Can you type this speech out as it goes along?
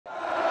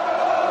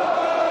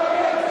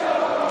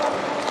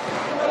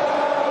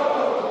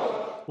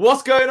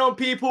What's going on,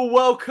 people?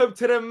 Welcome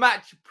to the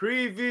match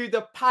preview.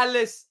 The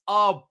Palace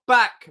are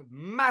back.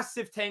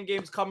 Massive 10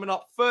 games coming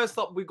up. First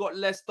up, we got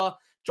Leicester,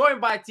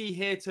 joined by Dee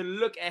here to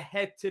look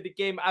ahead to the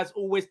game. As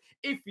always,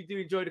 if you do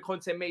enjoy the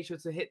content, make sure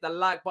to hit the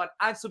like button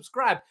and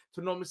subscribe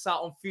to not miss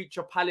out on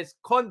future Palace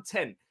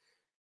content.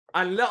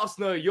 And let us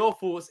know your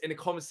thoughts in the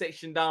comment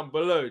section down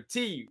below.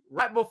 T,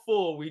 right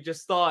before we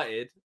just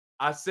started,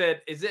 I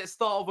said, is it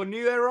start of a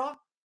new era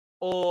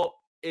or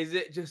is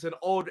it just an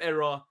old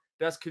era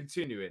that's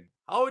continuing?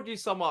 How would you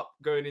sum up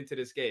going into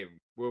this game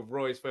with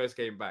Roy's first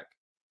game back?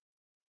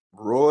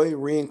 Roy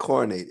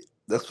reincarnated.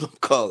 That's what I'm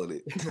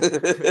calling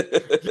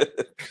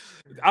it.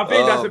 I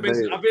think that's the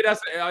best. I think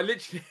that's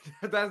literally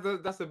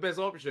that's the best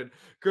option,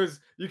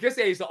 because you can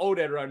say it's the old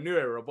era and new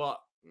era, but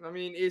I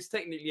mean it's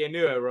technically a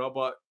new era,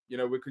 but you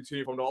know we're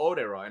continuing from the old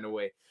era in a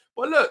way.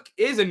 But look,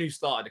 it is a new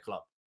start at the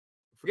club.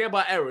 Forget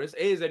about errors.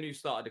 It is a new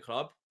start at the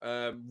club.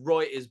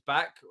 Roy is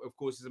back. Of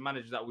course, he's a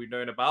manager that we've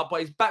known about,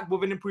 but he's back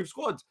with an improved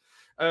squad.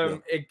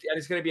 And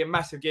it's going to be a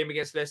massive game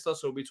against Leicester,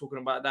 so we'll be talking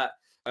about that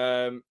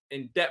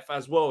in depth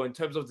as well in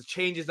terms of the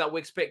changes that we're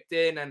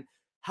expecting and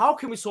how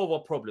can we solve our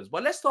problems.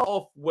 But let's start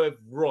off with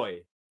Roy.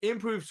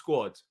 Improved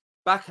squad,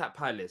 back at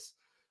Palace.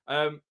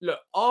 Look,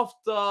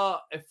 after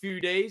a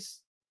few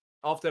days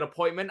after the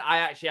appointment, I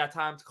actually had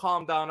time to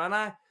calm down, and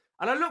I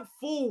look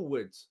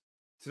forward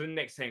to the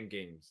next 10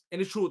 games in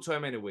the short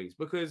term anyways,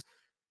 because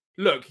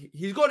look,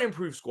 he's got an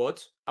improved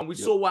squad, and we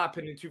saw what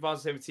happened in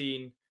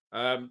 2017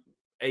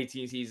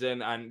 18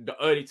 season and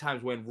the early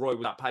times when Roy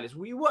was at Palace.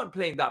 We weren't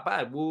playing that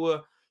bad. We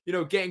were, you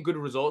know, getting good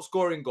results,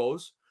 scoring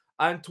goals.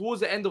 And towards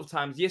the end of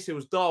times, yes, it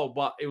was dull,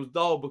 but it was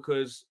dull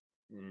because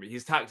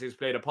his tactics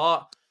played a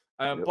part.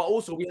 But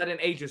also we had an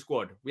aging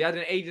squad. We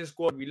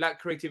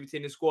lacked creativity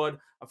in the squad.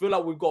 I feel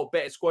like we've got a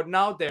better squad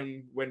now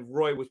than when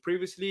Roy was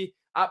previously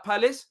at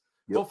Palace.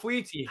 But for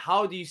you, T,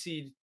 how do you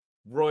see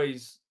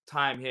Roy's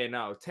time here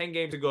now? 10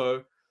 games to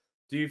go.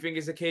 Do you think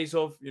it's a case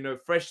of, you know,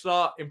 fresh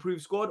start,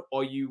 improved squad, or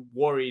are you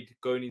worried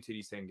going into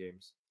these 10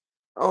 games?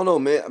 I don't know,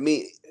 man. I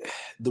mean,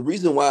 the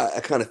reason why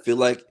I kind of feel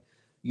like,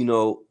 you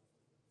know,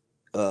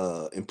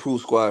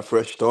 improved squad,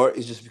 fresh start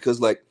is just because,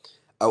 like,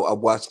 I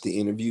watched the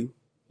interview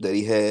that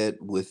he had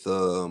with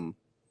Palace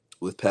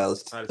with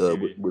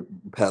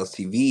Palace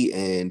TV,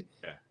 and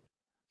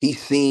he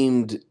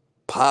seemed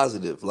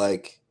positive.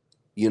 Like,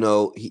 you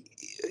know,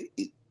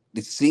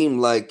 it seemed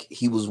like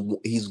he's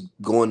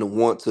going to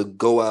want to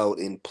go out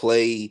and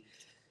play,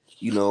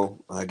 you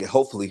know, like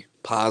hopefully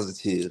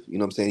positive. You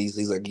know what I'm saying?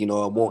 He's like, you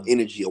know, I want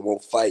energy, I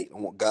want fight, I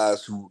want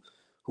guys who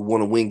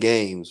want to win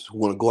games, who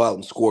want to go out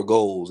and score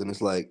goals. And it's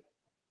like,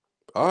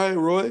 all right,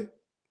 Roy.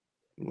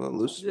 Well,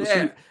 let's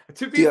see,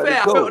 to be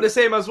fair, I felt the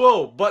same as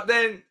well. But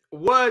then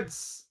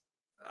words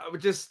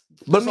just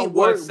but I mean,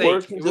 words we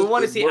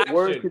want to see action.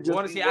 We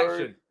want to see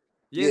action.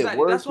 Yeah, exactly.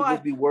 Words could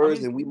just be words,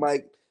 I mean,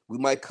 and we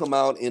might come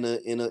out in a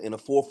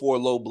 4-4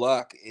 low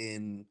block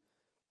and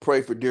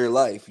pray for dear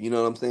life. You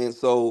know what I'm saying?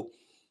 So,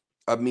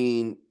 I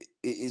mean,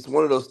 it's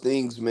one of those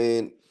things,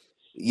 man.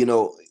 You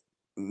know,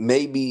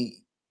 maybe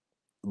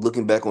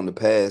looking back on the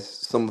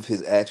past, some of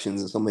his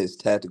actions and some of his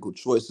tactical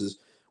choices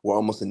were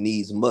almost a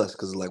needs must,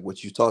 because like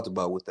what you talked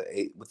about with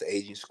the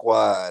aging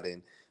squad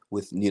and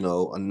with, you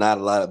know, not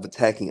a lot of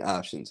attacking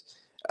options.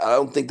 I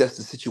don't think that's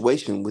the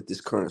situation with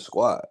this current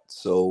squad.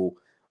 So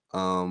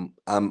I'm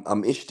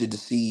interested to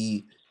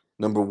see,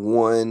 number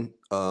one,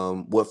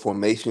 what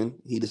formation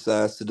he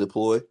decides to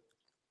deploy,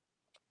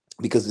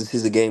 because this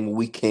is a game where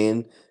we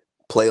can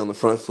play on the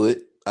front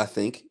foot, I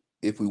think,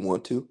 if we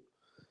want to.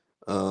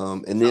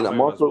 And then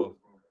I'm also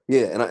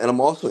and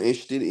I'm also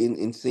interested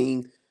in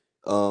seeing,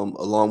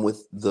 along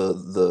with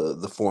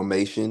the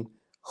formation,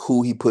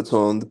 who he puts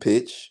on the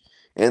pitch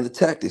and the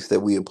tactics that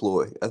we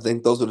employ. I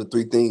think those are the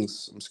three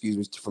things. Excuse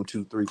me, from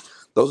 2-3.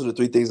 Those are the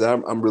three things that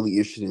I'm really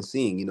interested in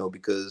seeing. You know,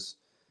 because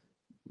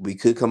we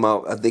could come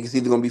out. I think it's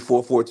either going to be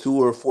 4-4-2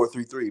 or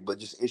 4-3-3. But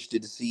just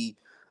interested to see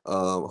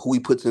who he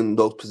puts in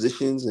those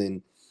positions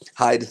and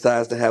how he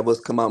decides to have us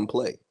come out and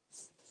play.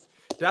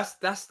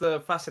 That's the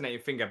fascinating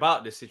thing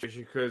about this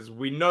situation, because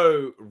we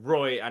know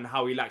Roy and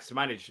how he likes to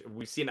manage.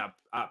 We've seen it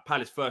at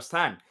Palace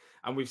firsthand,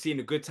 and we've seen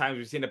the good times,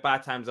 we've seen the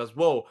bad times as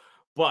well.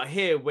 But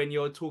here, when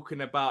you're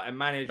talking about a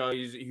manager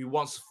who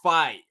wants to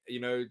fight,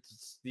 you know,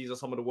 these are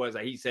some of the words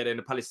that he said in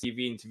the Palace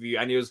TV interview,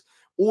 and it was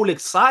all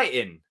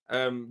exciting,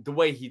 the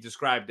way he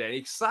described it.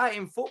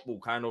 Exciting football,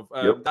 kind of.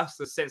 That's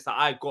the sense that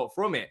I got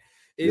from it.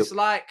 It's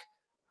like,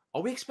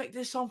 are we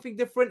expecting something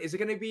different? Is it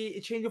going to be a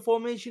change of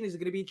formation? Is it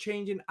going to be a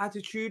change in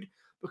attitude?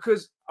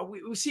 Because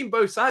we've seen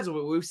both sides of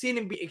it. We've seen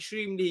him be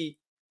extremely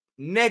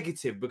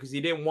negative because he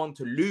didn't want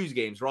to lose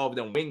games rather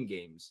than win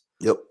games.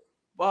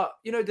 But,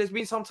 you know, there's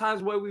been some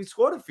times where we've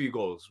scored a few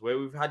goals, where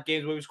we've had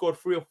games where we scored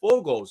 3 or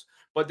 4 goals.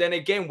 But then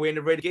again, we're in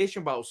a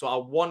relegation battle. So I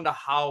wonder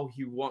how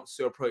he wants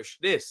to approach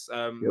this.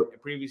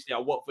 Previously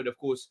at Watford, of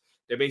course,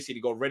 they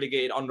basically got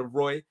relegated under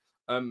Roy.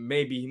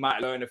 Maybe he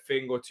might learn a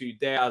thing or two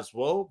there as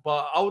well.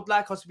 But I would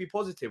like us to be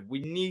positive.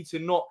 We need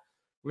to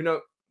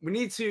we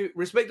need to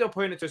respect the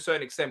opponent to a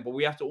certain extent, but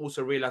we have to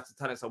also realize the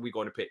talents that we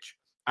got on the pitch.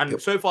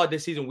 And so far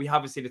this season, we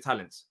haven't seen the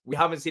talents. We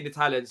haven't seen the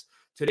talents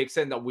to the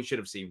extent that we should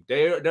have seen.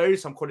 There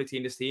is some quality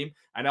in this team,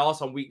 and there are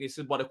some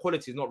weaknesses, but the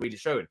quality is not really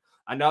shown.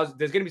 And there's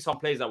going to be some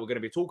players that we're going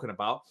to be talking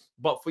about.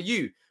 But for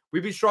you,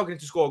 we've been struggling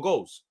to score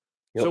goals.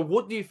 So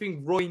what do you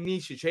think Roy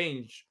needs to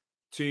change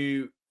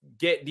to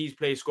get these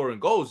players scoring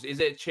goals? Is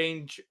it a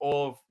change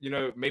of,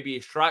 maybe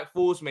a strike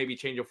force, maybe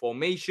change of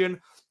formation?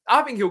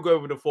 I think he'll go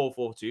with the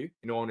 4-4-2,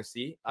 in all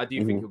honesty. I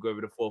do think he'll go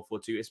with the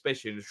 4-4-2,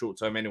 especially in the short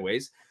term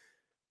anyways.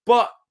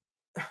 But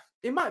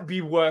it might be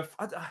worth...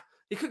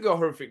 it could go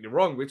horrifically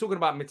wrong. We're talking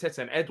about Mateta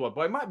and Edward,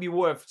 but it might be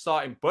worth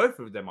starting both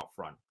of them up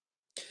front.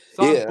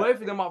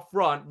 Both of them up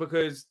front,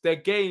 because their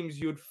games,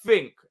 you'd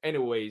think,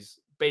 anyways,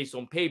 based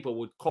on paper,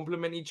 would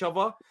complement each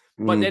other.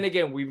 But then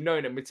again, we've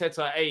known that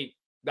Mateta ain't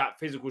that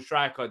physical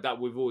striker that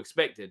we've all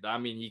expected. I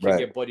mean, he can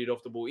get bodied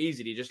off the ball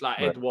easily, just like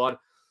Edward.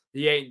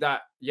 He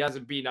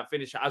hasn't been that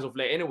finisher as of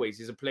late anyways.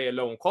 He's a player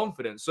low on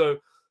confidence. So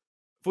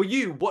for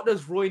you, what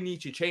does Roy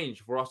need to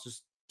change for us to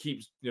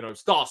keep,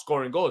 start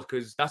scoring goals?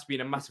 Because that's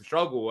been a massive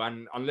struggle.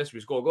 And unless we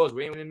score goals,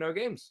 we ain't winning no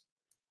games.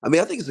 I mean,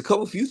 I think it's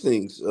a few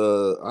things,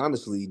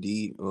 honestly,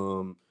 D.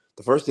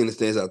 The first thing that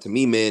stands out to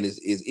me, man,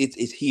 is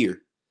it's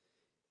here.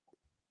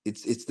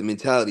 It's the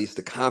mentality, it's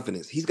the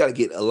confidence. He's got to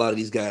get a lot of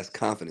these guys'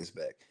 confidence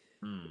back.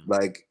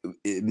 Like,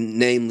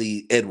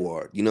 namely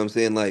Edward. You know what I'm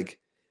saying? Like,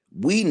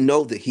 we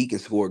know that he can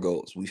score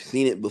goals. We've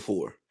seen it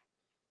before.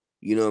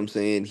 You know what I'm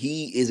saying?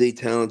 He is a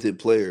talented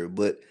player,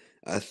 but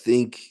I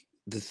think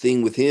the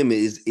thing with him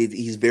is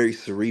he's very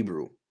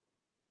cerebral.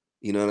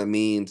 You know what I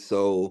mean?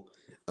 So,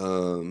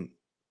 and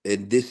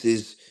this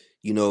is,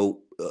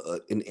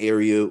 an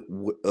area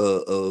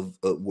of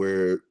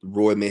where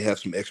Roy may have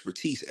some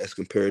expertise as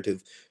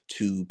comparative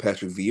to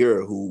Patrick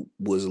Vieira, who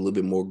was a little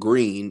bit more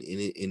green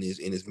in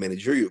his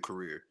managerial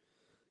career.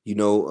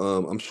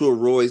 I'm sure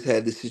Roy's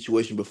had this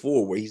situation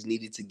before where he's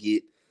needed to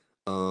get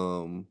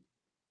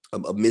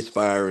a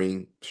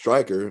misfiring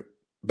striker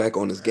back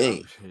on his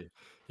game.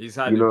 He's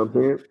had, what I'm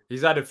saying?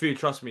 He's had a few,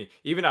 trust me.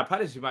 Even at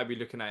Palace, you might be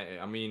looking at it.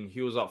 I mean,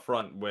 he was up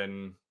front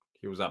when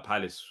he was at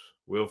Palace.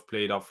 Wilf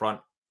played up front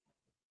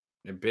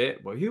a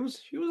bit, but he was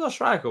a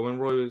striker when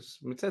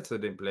Mateta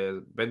didn't play.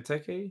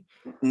 Benteke?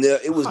 No,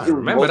 it was.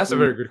 Remember, that's a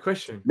very good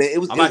question. Man,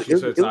 I'm actually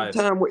so tired.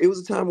 It was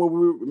a time where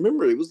we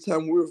remember. It was a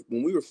time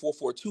when we were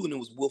 4-4-2, and it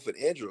was Wilf and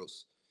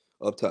Andros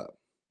up top.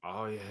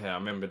 Oh yeah, I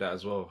remember that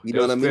as well. You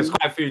know what I mean? There's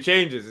quite a few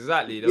changes,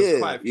 exactly. There's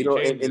quite a few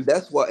changes. And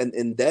that's why,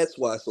 and that's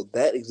why. So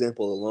that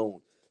example alone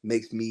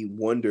makes me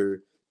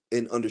wonder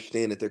and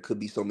understand that there could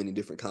be so many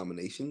different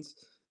combinations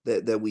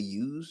that we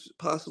use,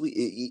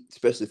 possibly,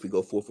 especially if we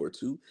go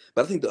 4-4-2.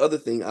 But I think the other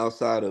thing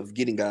outside of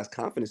getting guys'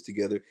 confidence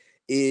together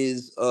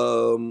is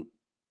who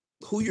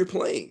you're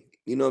playing.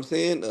 You know what I'm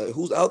saying?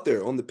 Who's out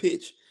there on the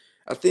pitch?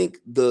 I think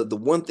the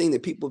one thing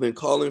that people have been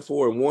calling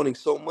for and wanting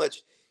so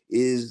much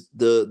is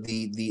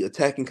the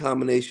attacking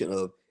combination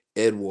of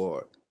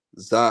Edward,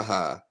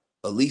 Zaha,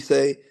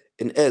 Elise,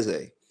 and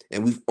Eze.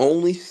 And we've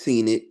only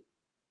seen it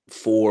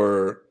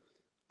for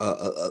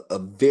a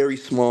very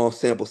small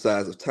sample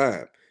size of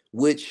time,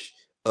 which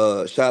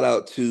shout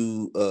out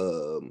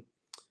to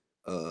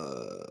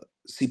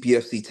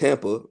CPFC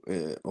Tampa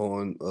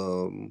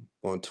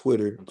on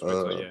Twitter.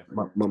 Yeah.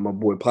 My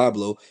boy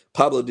Pablo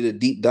did a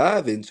deep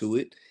dive into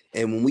it,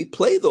 and when we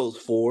play those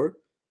four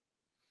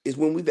is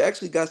when we've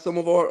actually got some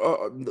of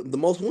our the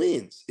most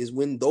wins, is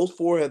when those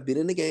four have been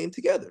in the game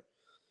together.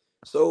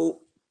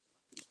 So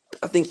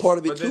I think part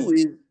of it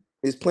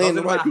is playing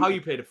the right. How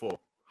you play the four.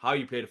 How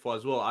you play the four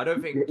as well. I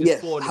don't think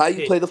how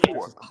you play the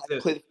four.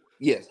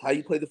 How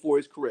you play the four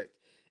is correct.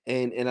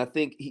 And I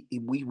think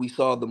we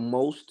saw the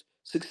most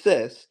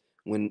success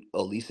when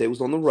Elise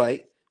was on the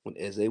right, when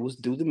Eze was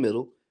through the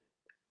middle,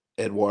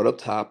 Edward up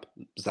top,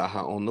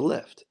 Zaha on the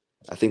left.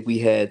 I think we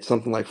had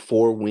something like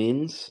 4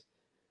 wins,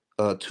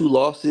 2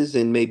 losses,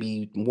 and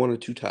maybe 1 or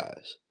 2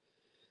 ties.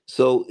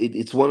 So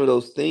it's one of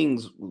those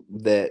things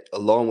that,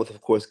 along with,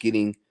 of course,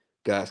 getting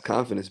guys'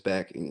 confidence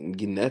back and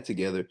getting that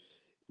together,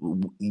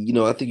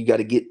 I think you got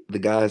to get the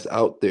guys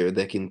out there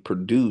that can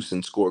produce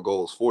and score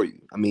goals for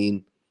you. I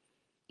mean,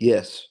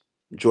 yes,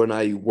 Jordan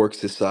Ayew works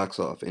his socks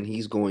off, and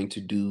he's going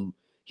to do.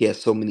 He has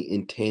so many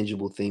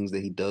intangible things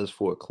that he does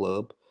for a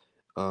club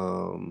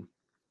when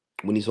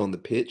he's on the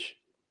pitch.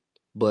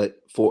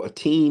 But for a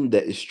team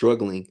that is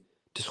struggling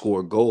to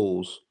score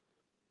goals,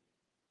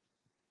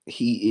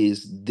 he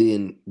is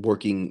then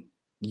working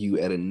you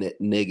at a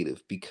net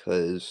negative,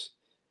 because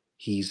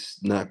he's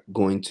not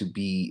going to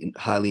be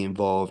highly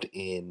involved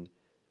in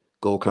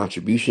goal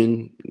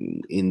contribution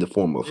in the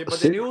form of. Yeah, but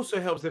then it also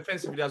helps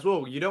defensively as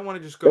well. You don't want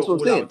to just go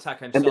all out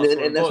attack and start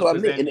scoring that's goals, what I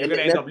mean. Then you're going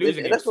to end up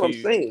losing. And that's what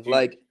I'm saying.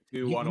 Like,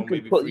 2-1 or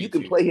maybe 3-2. You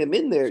can play him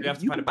in there.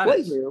 So you can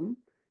play him.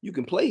 You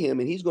can play him,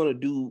 and he's going to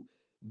do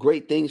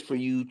great things for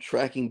you,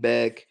 tracking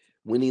back,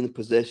 winning the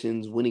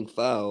possessions, winning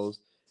fouls.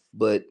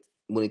 But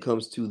when it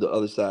comes to the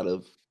other side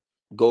of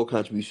goal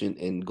contribution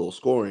and goal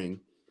scoring,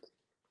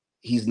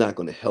 he's not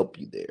going to help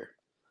you there.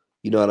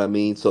 You know what I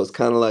mean? So it's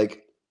kind of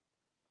like,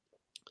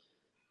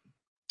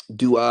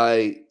 do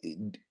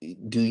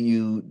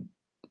you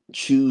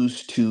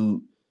choose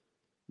to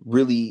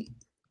really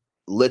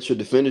let your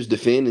defenders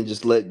defend and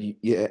just let you,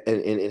 yeah,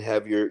 and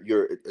have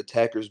your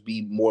attackers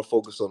be more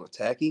focused on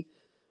attacking,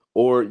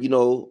 or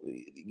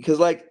because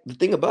like the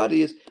thing about it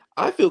is,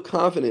 I feel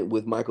confident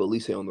with Michael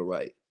Elise on the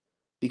right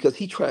because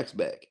he tracks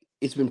back.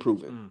 It's been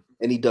proven,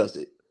 and he does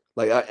it.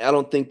 Like I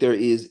don't think there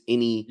is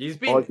any He's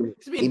been argument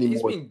he's been he's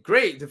anymore. been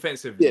great Yeah,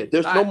 defensively.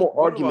 there's no Like more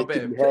one of our argument to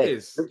better be had.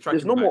 players There's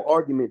tracking no back. more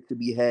argument to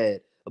be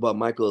had about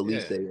Michael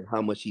Elise Yeah. and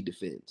how much he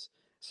defends.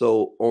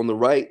 So on the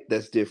right,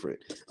 that's different.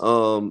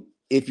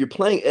 If you're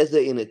playing Eze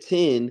in a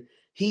 10,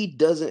 he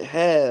doesn't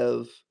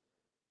have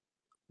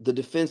the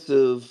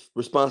defensive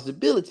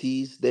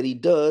responsibilities that he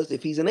does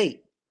if he's an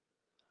 8.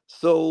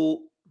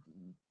 So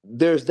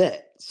there's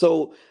that.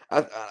 So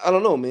I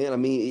don't know, man. I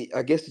mean,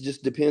 I guess it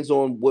just depends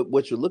on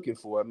what you're looking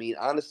for. I mean,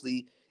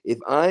 honestly, if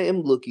I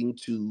am looking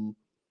to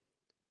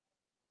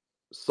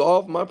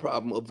solve my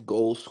problem of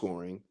goal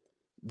scoring,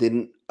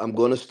 then I'm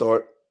going to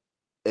start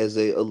as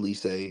a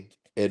Elise,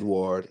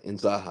 Edward, and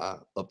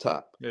Zaha up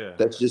top. Yeah.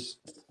 That's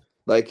just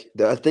like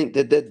I think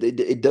that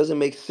it doesn't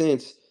make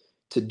sense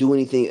to do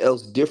anything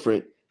else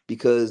different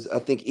because I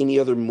think any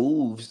other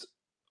moves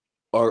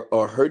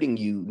are hurting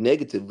you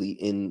negatively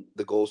in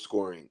the goal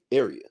scoring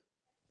area.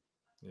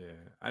 Yeah,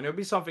 and it'll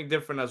be something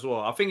different as well.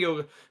 I think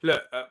he'll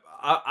look.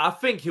 I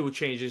think he will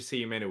change his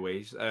team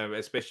anyways,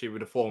 especially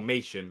with the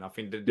formation. I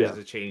think that Yeah, there's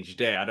a change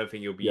there. I don't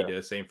think it'll be yeah,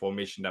 the same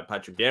formation that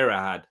Patrick Vieira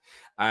had,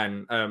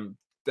 and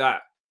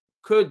that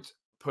could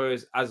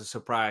pose as a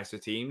surprise to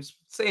teams.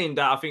 Saying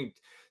that, I think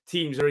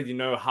teams already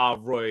know how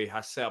Roy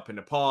has set up in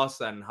the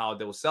past and how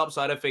they will set up,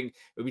 so I don't think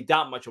it'll be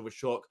that much of a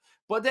shock.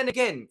 But then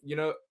again,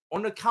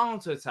 on the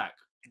counter attack,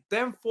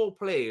 them 4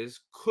 players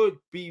could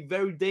be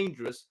very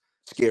dangerous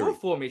for a scary.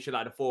 formation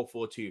like the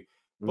 4-4-2.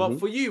 But Hmm.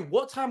 for you,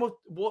 what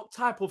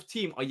type of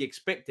team are you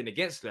expecting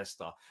against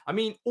Leicester? I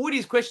mean, all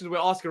these questions we're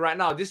asking right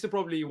now, this is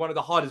probably one of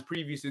the hardest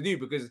previews to do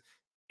because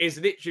it's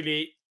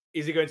literally,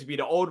 is it going to be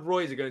the old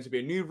Roy? Is it going to be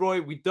a new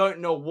Roy? We don't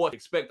know what to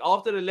expect.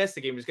 After the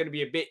Leicester game, it's going to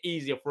be a bit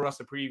easier for us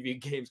to preview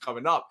games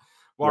coming up.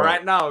 But Right,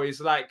 right now, it's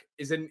like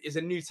it's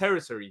a new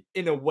territory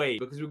in a way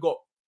because we've got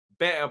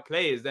better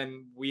players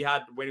than we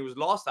had when he was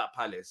last at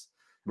Palace,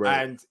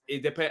 right, and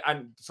it depends.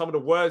 And some of the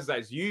words that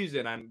he's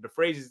using and the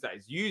phrases that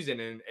he's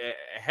using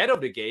ahead of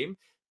the game,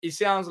 it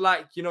sounds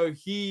like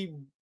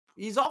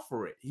he's up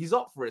for it. He's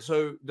up for it.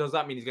 So does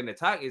that mean he's going to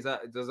attack? Does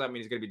that mean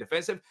he's going to be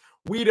defensive?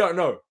 We don't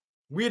know.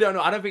 We don't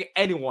know. I don't think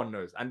anyone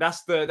knows, and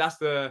that's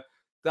the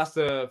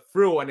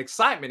thrill and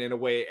excitement in a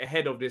way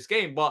ahead of this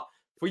game. But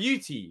for you,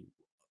 T,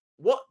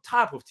 what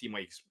type of team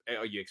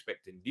are you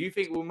expecting? Do you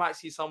think we might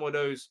see some of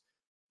those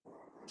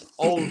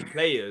old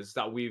players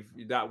that we've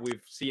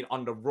seen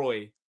under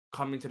Roy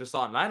come into the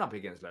starting lineup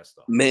against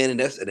Leicester? man. And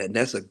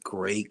that's a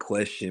great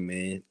question,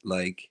 man.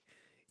 Like,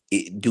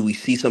 do we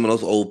see some of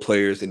those old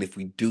players? And if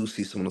we do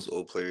see some of those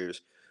old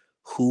players,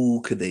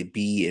 who could they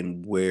be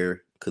and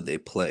where could they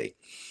play?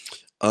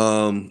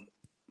 Um,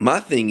 my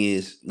thing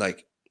is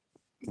like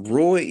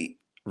Roy.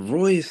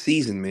 Roy is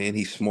seasoned, man.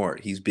 He's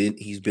smart. He's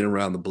been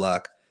around the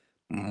block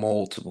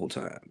multiple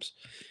times.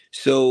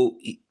 So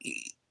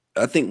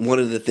I think one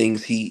of the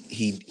things he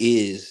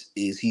is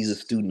he's a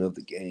student of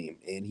the game,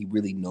 and he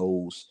really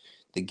knows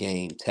the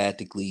game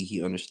tactically.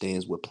 He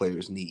understands what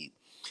players need.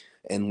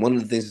 And one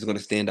of the things that's going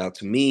to stand out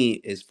to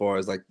me as far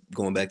as like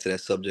going back to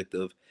that subject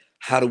of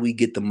how do we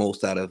get the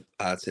most out of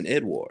Odson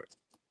Edward,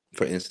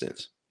 for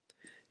instance.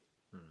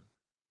 Hmm.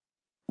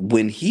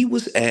 When he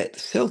was at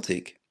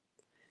Celtic,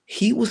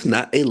 he was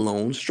not a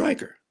lone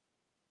striker.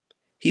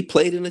 He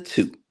played in a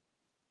 2.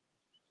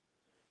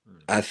 Hmm.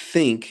 I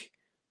think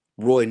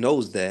Roy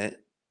knows that,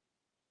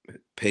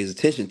 pays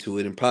attention to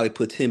it, and probably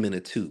puts him in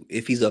a 2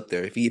 if he's up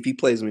there. If he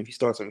plays him, if he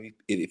starts him,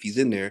 if he's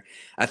in there,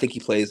 I think he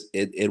plays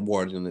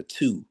Edward in a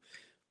 2.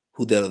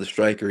 Who that other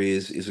striker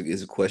is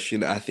a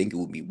question. I think it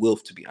would be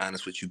Wilf, to be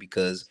honest with you,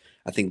 because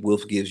I think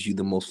Wilf gives you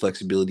the most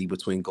flexibility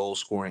between goal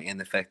scoring and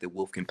the fact that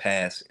Wilf can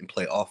pass and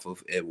play off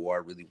of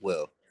Edouard really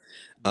well.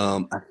 Yeah.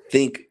 I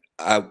think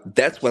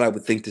that's what I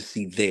would think to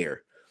see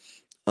there.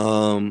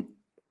 Um,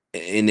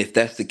 and if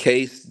that's the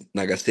case,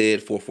 like I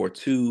said,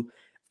 4-4-2,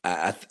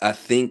 I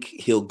think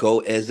he'll go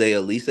Eze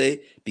Elise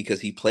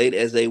because he played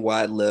Eze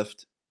wide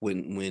left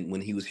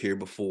when he was here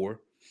before,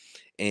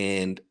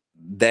 and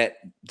that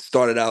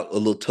started out a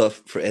little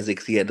tough for Eze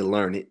because he had to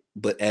learn it.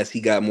 But as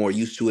he got more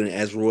used to it, and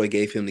as Roy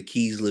gave him the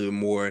keys a little bit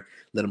more,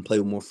 let him play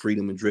with more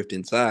freedom and drift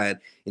inside,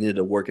 it ended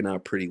up working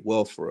out pretty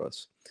well for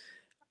us.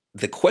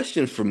 The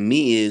question for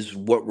me is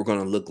what we're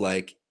going to look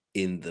like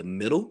in the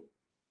middle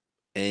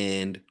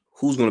and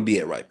who's going to be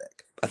at right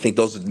back. I think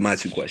those are my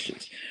 2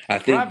 questions. I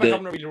Right think back, that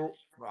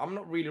I'm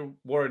not really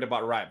worried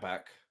about right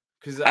back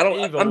because I don't.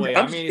 either I'm way,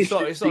 I I'm just mean, interested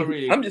to it's see not who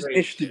really I'm just great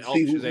interested to see who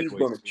options he's anyways.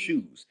 going to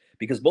choose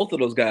because both of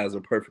those guys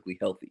are perfectly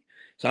healthy.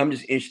 So I'm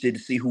just interested to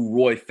see who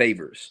Roy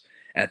favors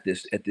at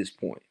this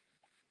point.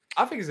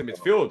 I think it's in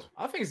midfield.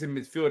 I think it's in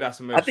midfield that's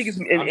the I think it's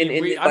most. and, I and,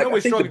 mean, and I know like I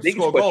we're think the struggling to biggest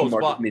score question goals,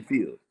 mark is but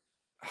midfield.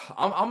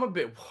 I'm a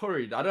bit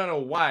worried. I don't know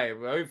why.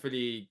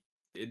 Hopefully,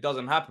 it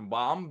doesn't happen. But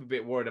I'm a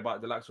bit worried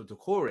about the likes of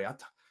Decore.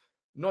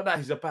 not that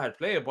he's a bad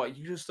player, but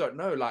you just don't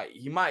know. Like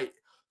he might,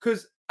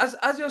 because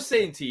as you're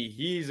saying, T,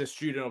 he's a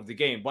student of the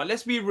game. But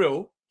let's be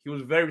real, he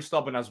was very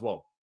stubborn as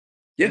well.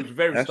 He Yeah, was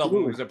very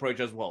stubborn with absolutely. his approach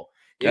as well.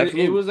 It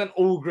Absolutely. wasn't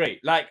all great.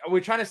 Like we're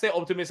trying to stay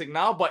optimistic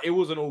now, but it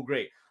wasn't all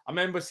great. I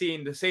remember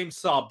seeing the same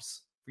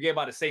subs. Forget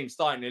about the same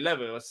starting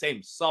 11, or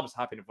same subs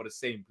happening for the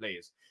same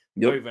players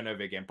Yep. over and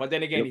over again. But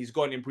then again, Yep. he's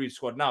got an improved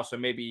squad now, so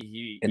maybe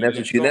he And that's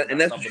lets what you go of and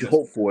that that's what you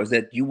stubbornness. hope for, is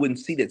that you wouldn't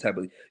see that type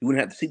of, you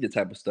wouldn't have to see the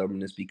type of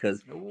stubbornness,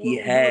 because he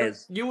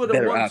has You would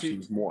better want to.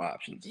 options, more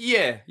options.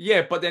 Yeah.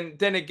 But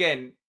then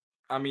again,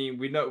 I mean,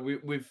 we know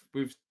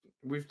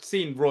we've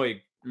seen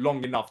Roy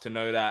long enough to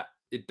know that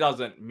it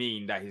doesn't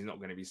mean that he's not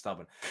going to be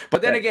stubborn.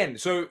 But then again,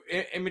 so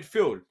in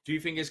midfield, do you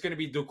think it's going to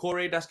be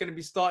Doucouré that's going to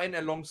be starting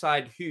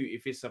alongside who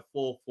if it's a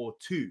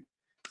 4-4-2?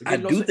 I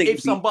Again, lots do of think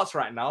ifs and buts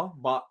right now,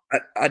 but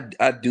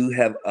I do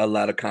have a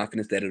lot of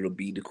confidence that it'll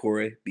be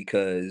Doucouré,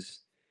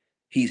 because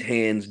he's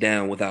hands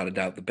down, without a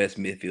doubt, the best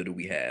midfielder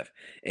we have.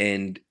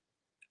 And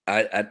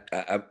I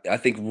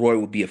think Roy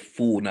would be a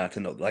fool not to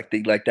know. Like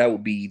that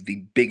would be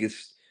the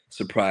biggest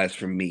surprise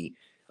for me,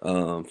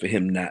 for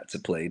him not to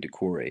play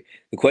Doucouré.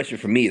 The question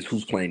for me is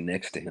who's playing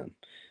next to him,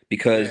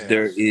 because yeah,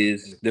 that's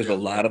there's a as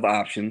lot well. of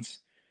options,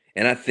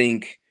 and I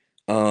think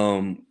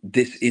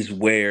this is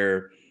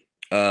where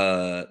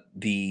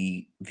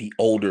the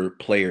older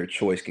player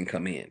choice can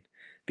come in,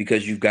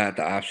 because you've got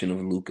the option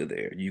of Luca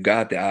there, you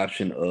got the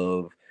option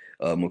of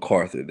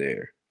MacArthur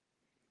there.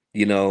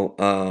 You know,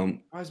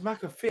 Why is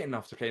Maka fit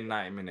enough to play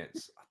 90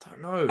 minutes? I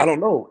don't I know. don't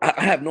know. I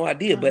have no I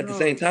idea. But don't at the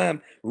same know.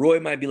 time, Roy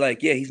might be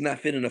like, yeah, he's not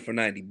fit enough for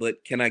 90,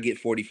 but can I get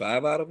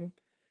 45 out of him?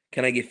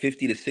 Can I get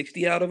 50 to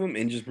 60 out of him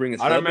and just bring a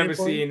I don't sub in remember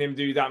for him? seeing him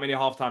do that many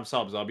halftime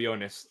subs, I'll be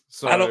honest.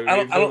 So if you're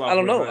talking I about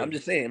don't know. I'm 45,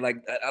 just saying,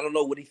 like, I don't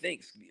know what he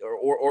thinks,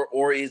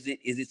 or is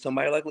it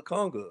somebody like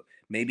Lukonga?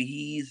 Maybe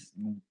he's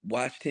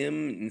watched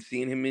him and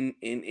seen him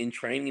in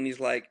training, and he's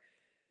like,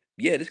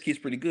 yeah, this kid's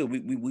pretty good.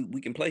 We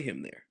can play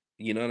him there.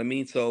 You know what I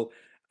mean? So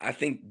I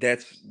think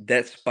that's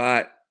that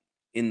spot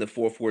in the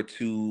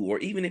 4-4-2, or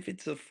even if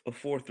it's a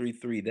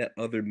 4-3-3, that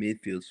other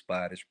midfield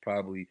spot is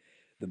probably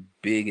the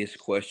biggest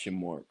question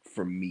mark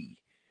for me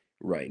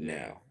right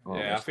now. Yeah, I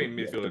As to think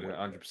what to midfield bring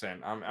in.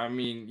 100%. I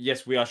mean,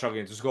 yes, we are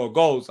struggling to score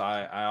goals.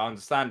 I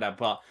understand that,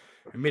 but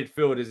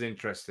midfield is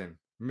interesting.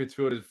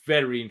 Midfield is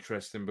very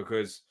interesting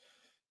because,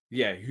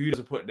 yeah, who does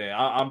it put there?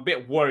 I'm a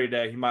bit worried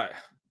that he might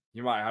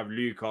have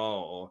Luca,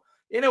 or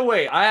in a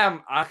way,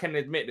 I can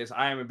admit this.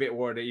 I am a bit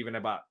worried even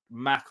about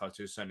Maka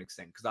to a certain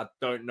extent because I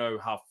don't know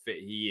how fit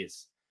he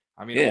is.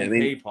 I mean, Yeah, I on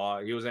mean,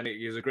 paper, he was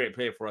a great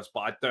player for us,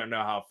 but I don't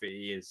know how fit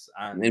he is.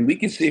 And and we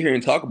can sit here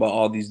and talk about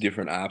all these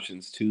different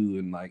options too,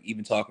 and like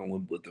even talking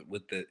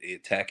with the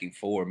attacking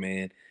four,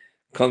 man.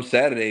 Come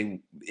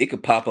Saturday, it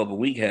could pop up, and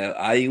we can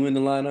have IU in the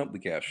lineup, we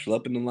can have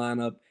Schlupp in the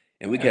lineup,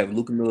 and we can yeah, have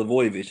Luka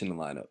Milivojevic in the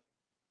lineup.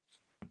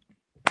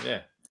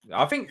 yeah,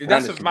 I think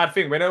that's a Honestly, mad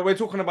thing. We're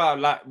talking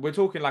about we're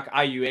talking like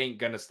IU ain't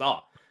gonna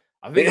start.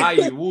 I think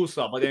IU will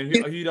start, but then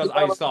who does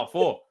IU start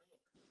for?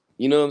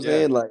 you know what I'm Yeah,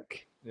 saying?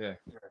 Like, yeah.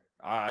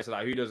 So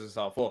like who does it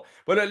start for?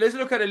 But let's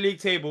look at the league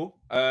table.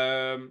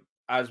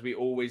 As we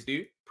always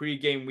do,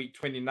 pre-game week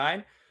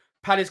 29.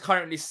 Palace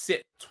currently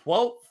sit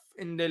 12th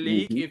in the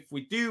league. mhm. If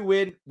we do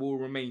win, we'll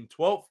remain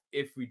 12th.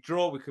 If we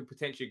draw, we could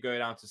potentially go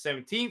down to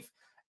 17th,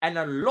 and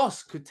a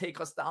loss could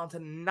take us down to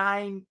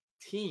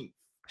 19th,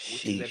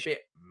 which is a Sheesh,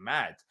 bit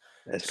mad.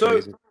 that's So,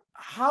 crazy.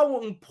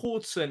 how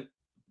important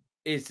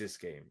is this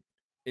game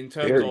in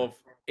terms Very, of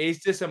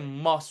is this a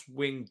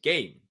must-win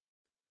game?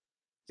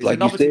 Is like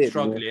you another team said, man.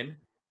 struggling?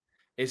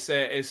 It's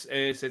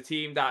a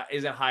team that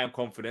isn't high on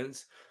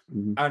confidence.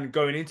 Mhm. And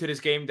going into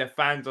this game, the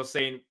fans are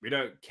saying, we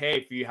don't care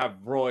if you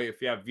have Roy,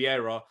 if you have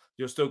Vieira,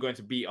 you're still going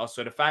to beat us.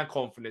 So the fan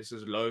confidence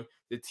is low,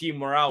 the team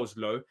morale is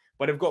low,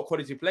 but they've got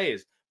quality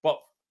players. But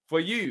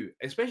for you,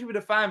 especially with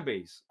the fan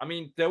base, I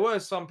mean, there were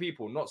some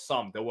people, not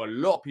some, there were a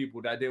lot of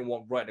people that didn't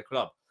want Roy at the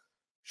club.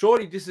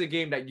 Surely this is a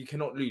game that you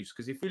cannot lose.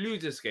 Because if we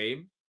lose this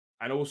game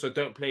and also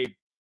don't play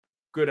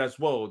good as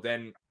well,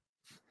 then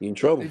You're in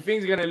trouble.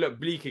 things are going to look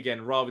bleak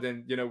again rather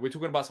than, we're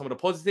talking about some of the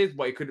positives,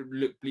 but it could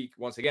look bleak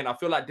once again. I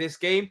feel like this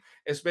game,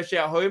 especially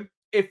at home,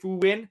 if we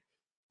win,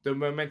 the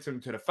momentum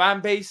to the fan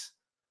base,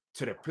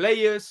 to the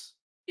players,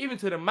 even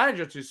to the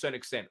manager to a certain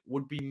extent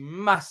would be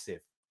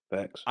massive.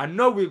 Facts. I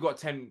know we've got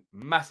 10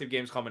 massive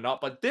games coming up,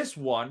 but this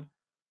one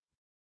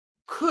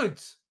could,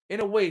 in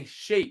a way,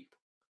 shape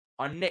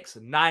our next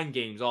 9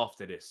 games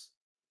after this,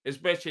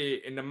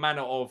 especially in the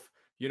manner of,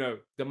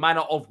 the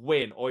manner of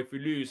win, or if we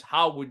lose,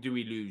 how do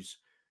we lose?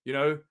 You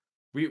know,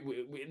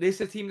 this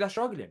is a team that's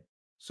struggling.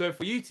 So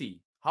for UT,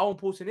 how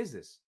important is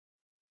this?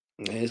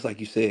 Man, it's like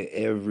you said,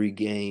 every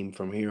game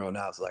from here on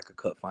out is like a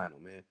cup final,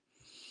 man.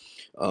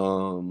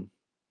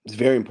 It's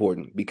very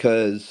important,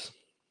 because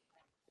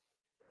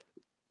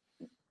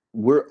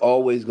we're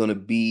always going to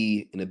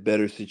be in a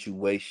better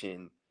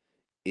situation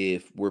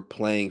if we're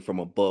playing from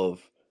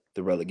above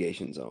the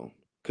relegation zone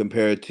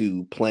compared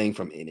to playing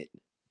from in it.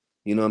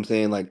 You know what I'm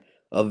saying? Like,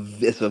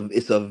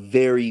 it's a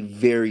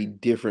very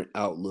different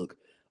outlook,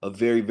 a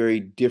very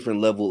different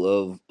level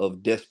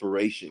of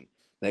desperation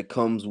that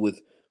comes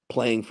with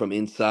playing from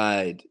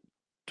inside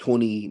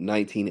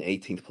 2019 and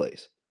 18th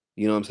place.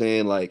 You know what I'm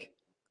saying? Like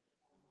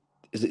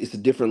it's a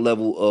different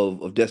level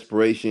of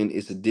desperation.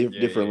 It's a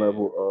different Yeah.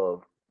 level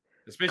of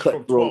Especially from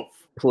cutthroat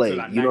 12th to play.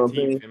 like You know what I'm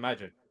 19th. saying?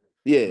 Imagine.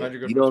 Yeah, Imagine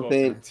going you know from what I'm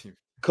 12th to saying?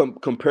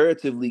 19th.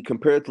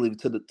 Comparatively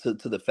to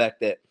the fact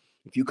that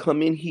if you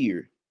come in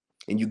here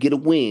and you get a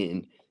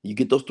win, you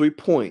get those 3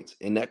 points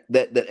and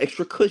that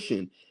extra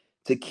cushion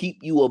to keep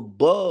you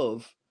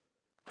above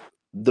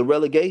the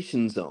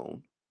relegation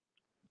zone.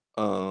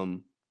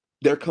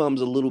 There comes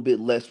a little bit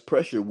less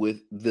pressure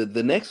with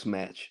the next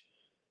match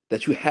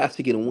that you have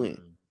to get a win.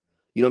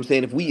 You know what I'm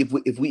saying?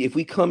 If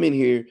we come in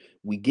here,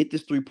 we get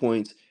this 3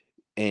 points,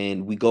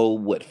 and we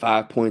go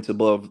 5 points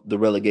above the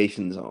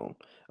relegation zone.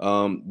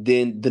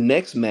 Then the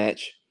next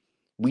match,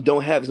 we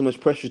don't have as much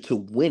pressure to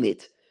win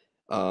it.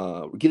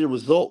 Get a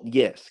result,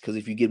 yes, because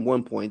if you get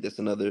 1 point, that's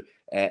another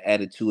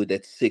added to it.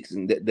 That's six,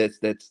 and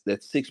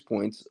that's 6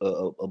 points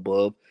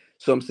above.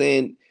 So I'm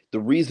saying the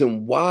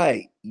reason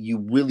why you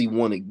really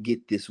want to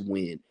get this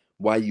win,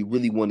 why you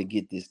really want to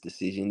get this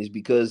decision, is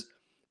because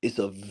it's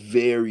a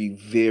very,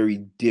 very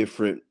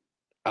different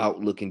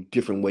outlook and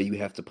different way you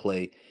have to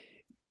play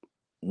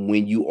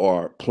when you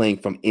are playing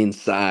from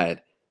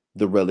inside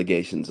the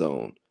relegation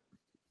zone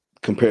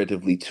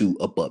comparatively to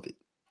above it.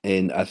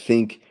 And I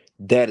think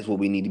that is what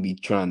we need to be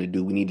trying to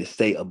do. We need to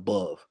stay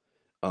above,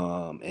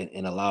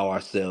 and allow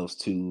ourselves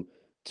to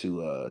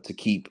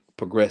keep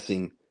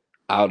progressing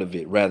out of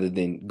it rather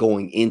than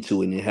going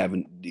into it and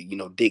having,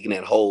 digging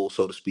that hole,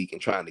 so to speak,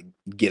 and trying to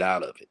get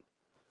out of it.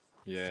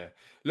 Yeah.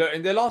 Look,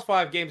 in their last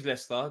 5 games,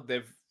 Leicester,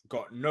 they've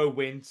got no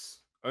wins,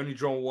 only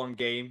drawn 1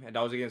 game, and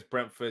that was against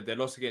Brentford. They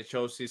lost against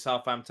Chelsea,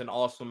 Southampton,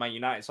 Arsenal, Man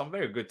United. Some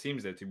very good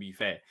teams there, to be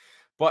fair.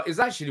 But it's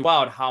actually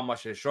wild how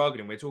much they're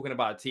struggling. We're talking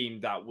about a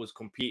team that was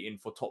competing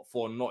for top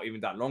 4 not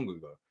even that long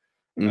ago.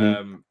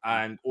 Mm-hmm.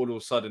 And all of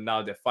a sudden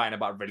now they're fighting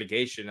about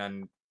relegation.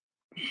 And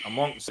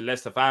amongst the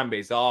Leicester fan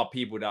base, there are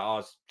people that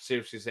are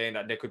seriously saying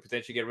that they could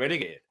potentially get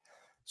relegated.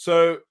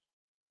 So,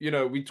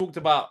 we talked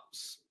about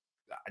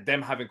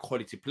them having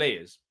quality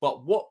players,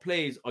 but what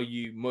players are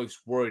you most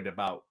worried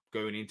about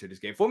going into this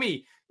game? For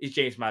me, it's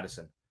James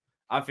Maddison.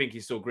 I think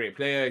he's still a great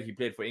player. He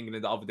played for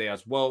England the other day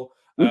as well.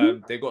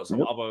 Mm-hmm. They got some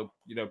Yep.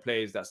 other,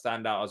 players that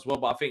stand out as well.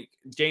 But I think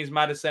James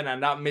Maddison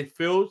and that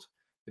midfield,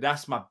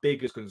 that's my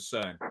biggest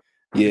concern.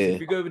 Because Yeah. if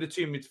we go with the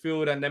 2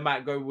 midfield and they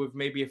might go with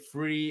maybe a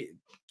 3,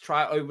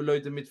 try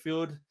overload the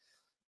midfield,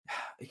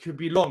 it could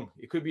be long.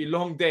 It could be a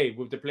long day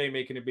with the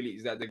playmaking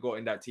abilities that they got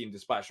in that team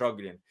despite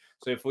struggling.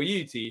 So for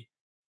you, T,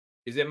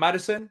 is it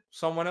Maddison?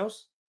 Someone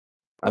else?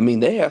 I mean,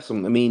 they have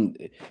some. I mean,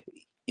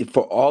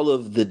 for all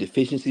of the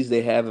deficiencies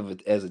they have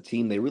as a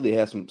team, they really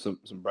have some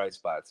bright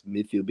spots.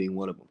 Midfield being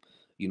one of them.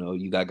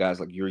 You got guys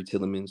like Yuri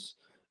Tillemans,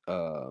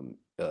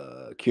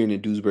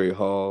 Kieran Dewsbury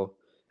Hall.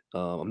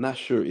 I'm not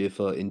sure if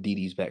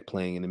Ndidi's back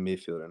playing in the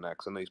midfield or not,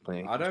 because I know he's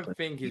playing. I don't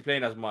think he's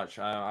playing as much.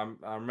 I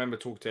remember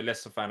talking to a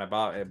Leicester fan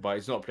about it, but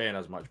he's not playing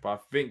as much. But I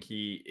think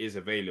he is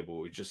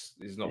available.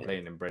 He's not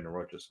playing in Brendan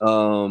Rodgers.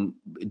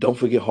 Don't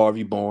forget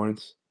Harvey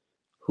Barnes,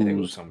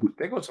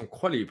 They got some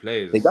quality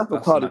players. They got some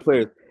That's the quality mad thing.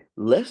 players.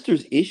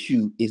 Leicester's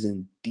issue is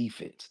in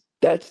defense.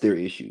 That's their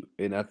issue,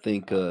 and I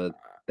think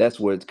that's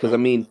where it's because I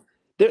mean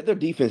their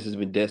defense has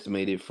been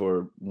decimated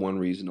for one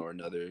reason or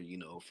another.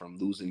 From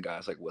losing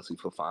guys like Wesley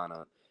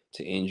Fofana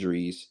to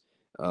injuries.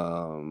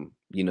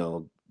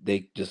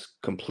 They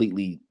just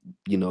completely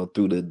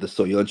threw the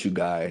Soyuncu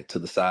guy to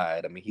the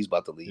side. I mean, he's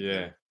about to leave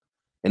them,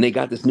 and they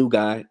got this new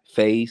guy,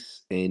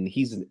 Face, and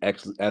he's an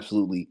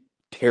absolutely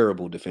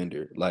terrible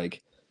defender.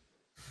 Like.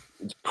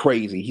 It's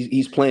crazy.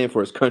 He's playing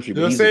for his country, but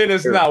You're he's a saying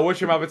this terrible now.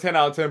 Watch him have a 10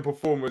 out of 10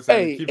 performance and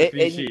Hey, keep a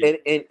clean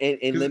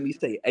sheet. and let me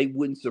say, it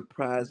wouldn't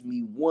surprise me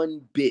one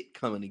bit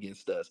coming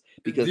against us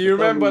because Do for you some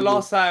remember reason,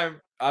 last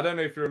time? I don't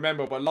know if you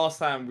remember, but last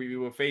time we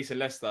were facing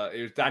Leicester,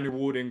 it was Danny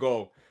Ward in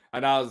goal.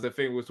 And that was the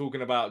thing. We were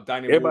talking about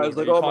Danny everybody's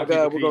Ward. like, He "Oh my can't keep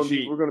a God, clean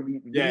sheet. we're gonna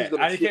be, he's Yeah,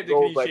 gonna and he chip kept the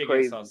goals clean like sheet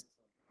against crazy." us.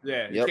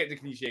 Yeah, he Yep. kept the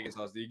clean sheet against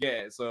us. Do you get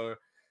it? So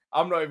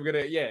I'm not even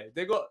gonna. Yeah,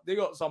 they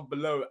got some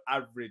below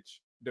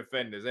average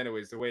defenders.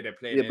 Anyways, the way they're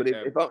playing Yeah, it but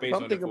if based I'm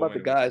on their thinking form. about the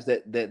Anyways,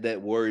 guys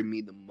that worry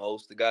me the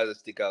most, the guys that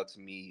stick out to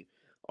me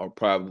are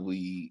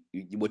probably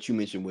what you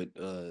mentioned with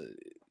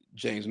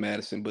James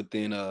Madison, but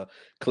then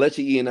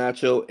Kelechi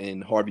Iheanacho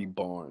and Harvey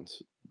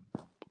Barnes,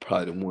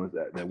 probably the ones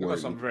that we got worry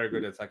me. some very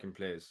good attacking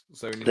players.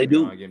 So we need They to be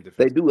on do. our game They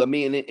defense. do. I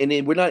mean, and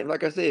then we're not,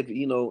 like I said,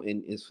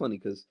 and it's funny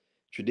because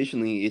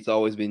traditionally it's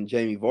always been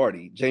Jamie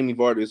Vardy. Jamie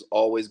Vardy is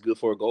always good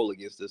for a goal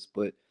against us,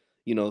 but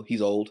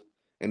he's old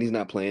and he's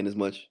not playing as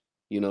much.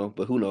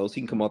 But who knows? He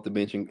can come off the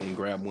bench and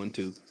grab one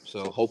too.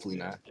 So hopefully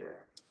Yeah, not.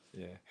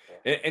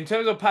 yeah. In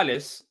terms of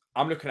Palace,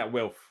 I'm looking at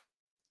Wilf.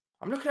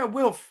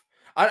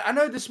 I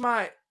know this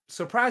might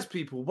surprise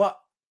people, but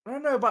I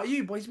don't know about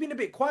you, but he's been a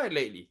bit quiet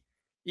lately.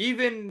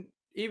 Even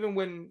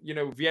when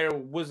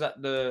Vieira was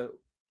at the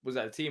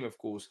team, of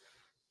course,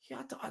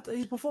 yeah,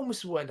 his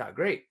performances weren't that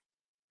great,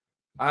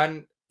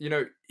 and he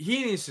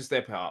needs to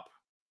step it up.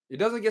 He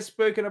doesn't get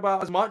spoken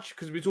about as much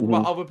because we talk Hmm.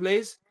 about other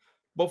players,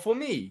 but for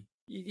me,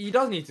 he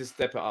does need to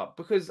step it up,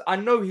 because I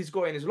know he's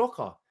got in his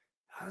locker.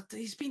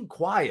 He's been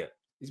quiet.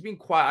 He's been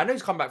quiet. I know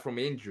he's come back from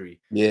injury.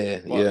 Yeah,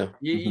 But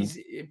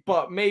yeah.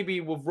 but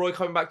maybe with Roy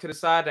coming back to the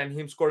side and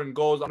him scoring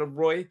goals under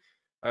Roy,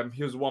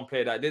 he was one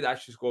player that did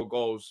actually score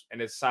goals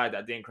in a side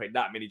that didn't create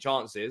that many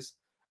chances.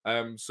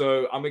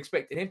 So I'm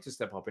expecting him to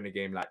step up in a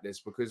game like this,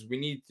 because we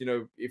need,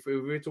 if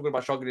we're talking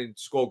about struggling to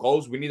score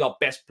goals, we need our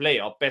best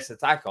player, our best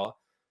attacker,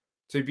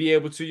 to be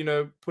able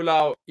to, pull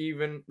out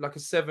even like a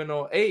 7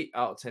 or 8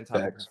 out of 10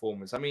 type of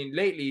performance. I mean,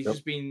 lately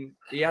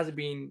he hasn't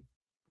been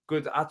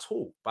good at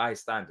all by his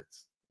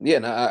standards. Yeah,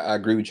 no, I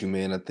agree with you,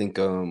 man. I think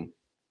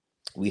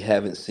we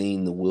haven't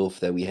seen the Wilf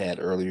that we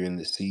had earlier in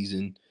the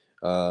season,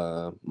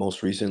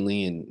 most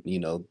recently, and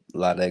a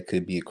lot of that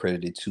could be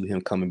accredited to him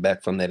coming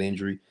back from that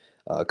injury,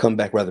 coming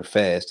back rather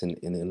fast, and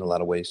in a lot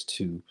of ways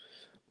too.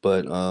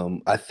 But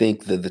I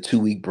think that the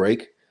 2-week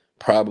break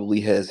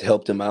probably has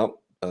helped him out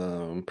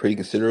pretty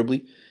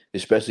considerably,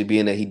 especially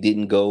being that he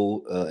didn't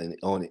go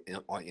on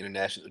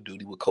international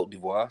duty with Cote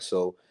d'Ivoire,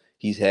 so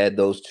he's had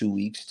those 2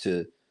 weeks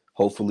to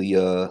hopefully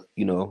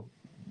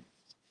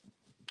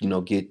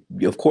get,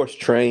 of course,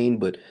 train,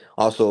 but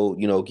also,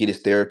 get his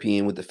therapy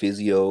in with the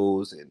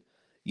physios, and,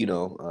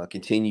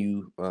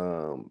 continue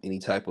any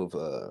type of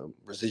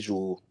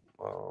residual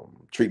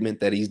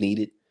treatment that he's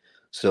needed.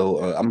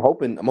 So I'm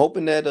hoping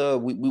that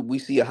we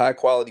see a high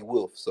quality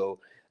Wolf. So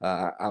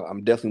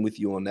I'm definitely with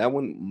you on that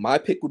one. My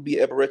pick would be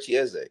Eberechi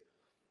Eze,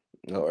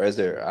 or Eze.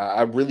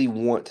 I really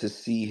want to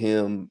see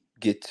him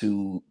get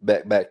to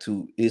back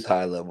to his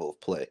high level of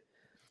play.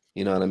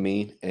 You know what I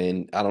mean?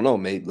 And I don't know,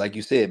 maybe, like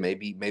you said,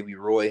 maybe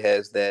Roy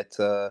has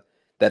that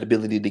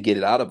ability to get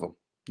it out of him,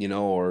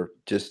 or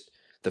just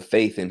the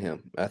faith in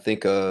him. I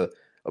think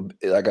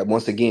like,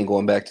 once again,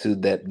 going back to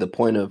the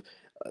point of,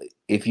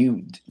 if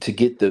you to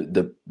get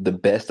the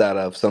best out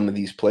of some of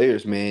these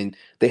players, man,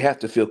 they have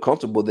to feel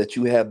comfortable that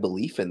you have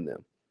belief in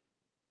them.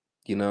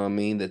 You know what I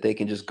mean? That they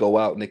can just go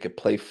out and they could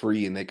play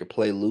free and they could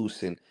play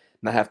loose and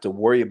not have to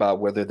worry about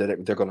whether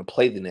they're going to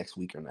play the next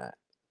week or not.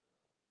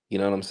 You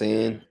know what I'm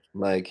saying? Yeah.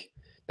 Like,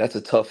 that's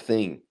a tough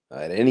thing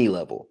at any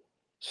level.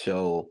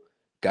 So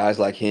guys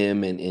like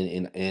him and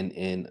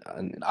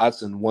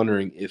Odson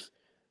wondering if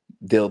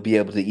they'll be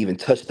able to even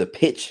touch the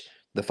pitch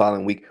the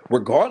following week,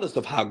 regardless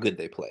of how good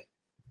they play.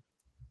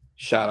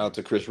 Shout out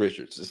to Chris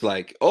Richards. It's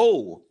like,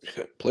 oh,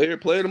 player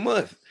of the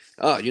month.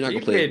 Oh, you're not He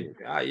gonna play played.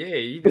 again. Yeah,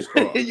 he just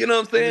got. You know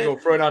what I'm He just saying?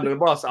 got thrown under the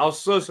bus. I was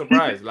so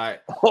surprised.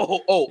 Like,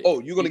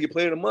 You're gonna get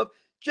player of the month?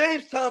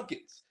 James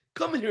Tompkins,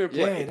 come in here and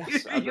play.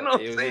 You know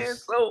what I'm saying?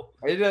 So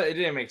it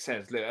didn't make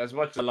sense. Look, as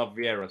much as I love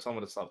Vieira, some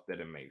of the stuff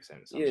didn't make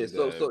sense. I yeah, mean,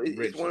 so the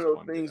it's one of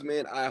those things,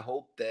 man. I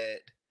hope that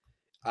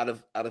out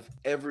of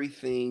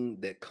everything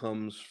that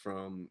comes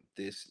from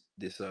this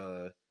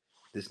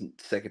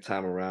second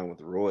time around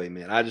with Roy,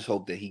 man, I just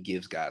hope that he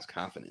gives guys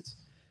confidence,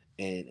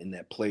 and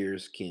that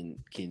players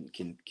can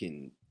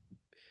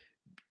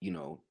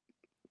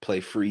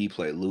play free,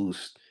 play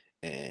loose,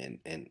 and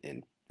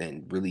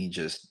really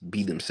just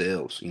be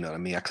themselves. You know what I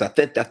mean? Because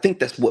I think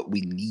that's what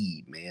we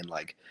need, man.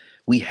 Like,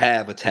 we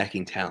have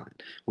attacking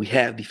talent, we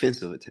have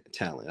defensive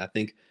talent. I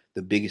think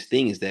the biggest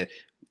thing is that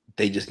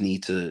they just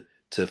need to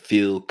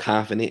feel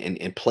confident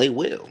and play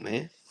well,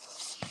 man.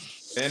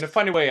 In a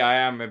funny way, I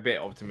am a bit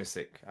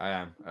optimistic.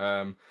 I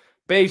am,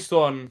 based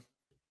on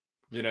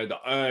the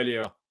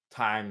earlier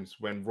times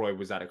when Roy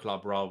was at the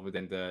club rather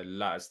than the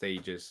latter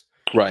stages.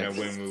 Right.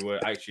 When we were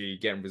actually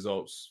getting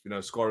results,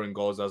 scoring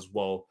goals as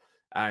well.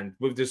 And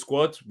with the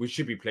squad, we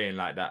should be playing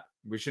like that.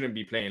 We shouldn't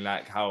be playing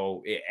like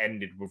how it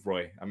ended with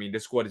Roy. I mean, the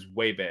squad is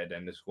way better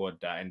than the squad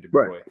that ended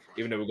with Roy.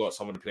 Even though we've got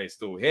some of the players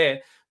still here,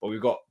 but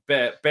we've got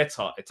better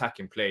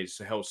attacking players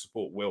to help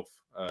support Wilf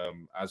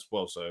as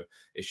well. So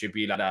it should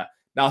be like that.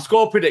 Now,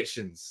 score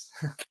predictions.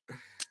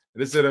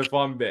 This is a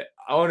fun bit.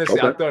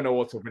 Honestly, I don't know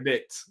what to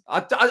predict.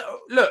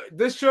 Look,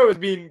 this show has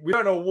been, we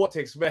don't know what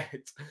to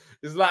expect.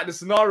 It's like the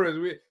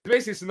scenarios,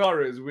 basically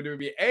scenarios, would it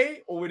be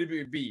A or would it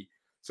be B?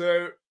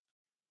 So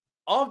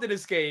after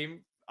this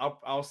game,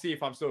 I'll see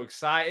if I'm still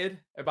excited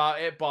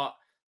about it, but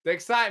the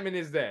excitement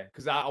is there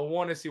because I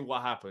want to see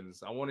what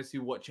happens. I want to see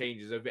what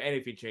changes, if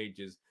anything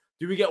changes.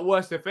 Do we get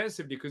worse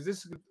defensively? Because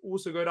this could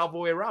also go the other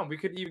way around. We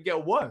could even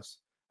get worse.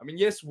 I mean,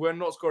 yes, we're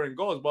not scoring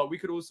goals, but we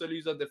could also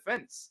lose our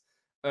defense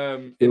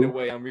in a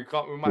way, and we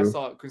might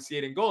start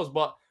conceding goals.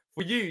 But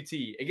for you,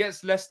 T,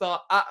 against Leicester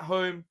at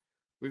home,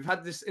 we've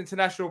had this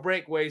international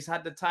break where he's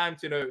had the time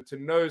to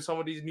know some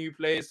of these new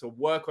players, to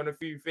work on a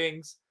few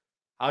things.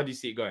 How do you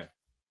see it going?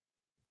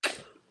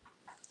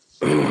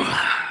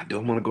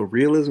 Don't want to go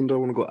realism,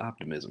 don't want to go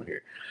optimism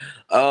here.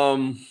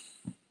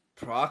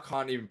 Bro, I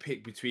can't even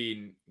pick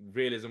between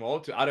realism or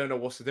optimism. I don't know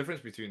what's the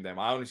difference between them.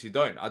 I honestly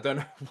don't. I don't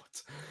know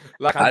what.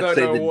 Like, I don't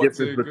know what to go with.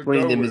 The difference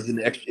between them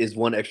is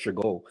one extra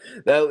goal.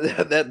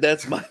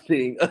 That's my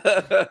thing.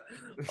 I'm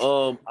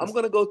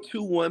gonna go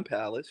 2-1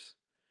 Palace.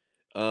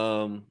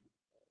 I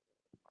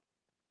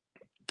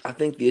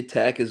think the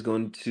attack is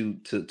going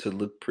to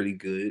look pretty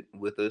good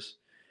with us.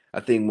 I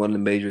think one of the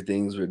major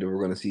things that we're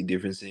going to see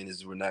difference in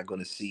is we're not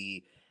going to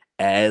see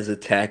as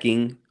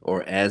attacking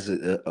or as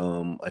a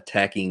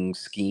attacking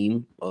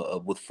scheme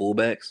with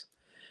fullbacks.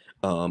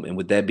 And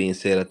with that being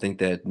said, I think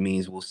that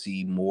means we'll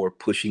see more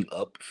pushing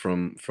up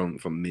from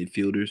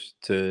midfielders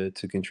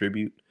to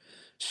contribute.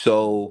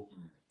 So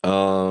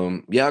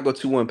yeah, I'll go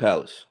 2-1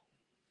 Palace.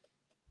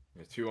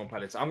 2-1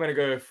 Palace. I'm gonna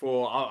go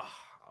for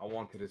I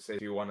wanted to say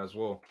 2-1 as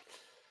well.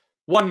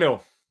 1-0.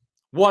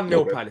 1-0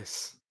 Okay.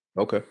 Palace.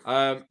 Okay.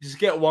 Just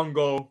get one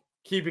goal,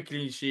 keep a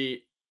clean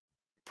sheet,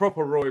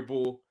 proper Roy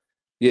ball.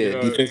 Yeah, You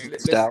know,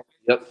 defensive style.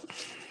 Yep.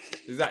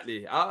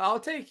 Exactly. I'll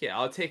take it.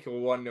 I'll take it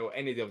 1-0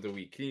 any day of the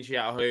week. Clean sheet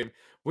at home.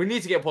 We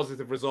need to get a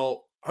positive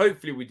result.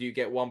 Hopefully we do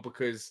get one,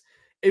 because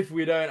if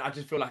we don't, I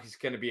just feel like it's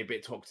going to be a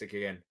bit toxic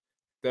again.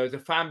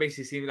 The fan base,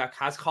 it seems like,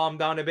 has calmed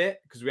down a bit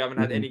because we haven't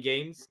had any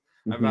games.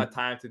 I've had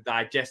time to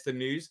digest the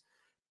news.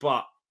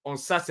 But on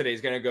Saturday,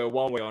 it's going to go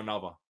one way or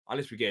another.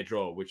 Unless we get a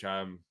draw, which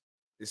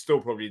it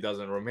still probably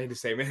doesn't remain the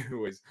same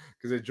anyways,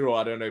 because a draw,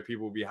 I don't know,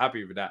 people will be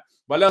happy with that.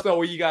 But let us know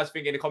what you guys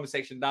think in the comment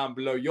section down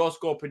below. Your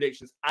score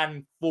predictions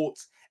and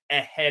thoughts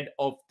ahead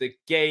of the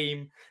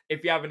game.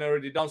 If you haven't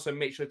already done so,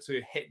 make sure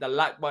to hit the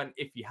like button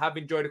if you have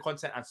enjoyed the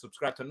content, and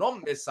subscribe to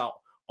not miss out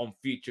on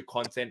future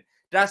content.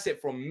 That's it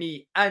from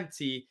me and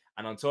T,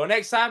 and until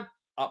next time,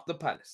 up the Palace.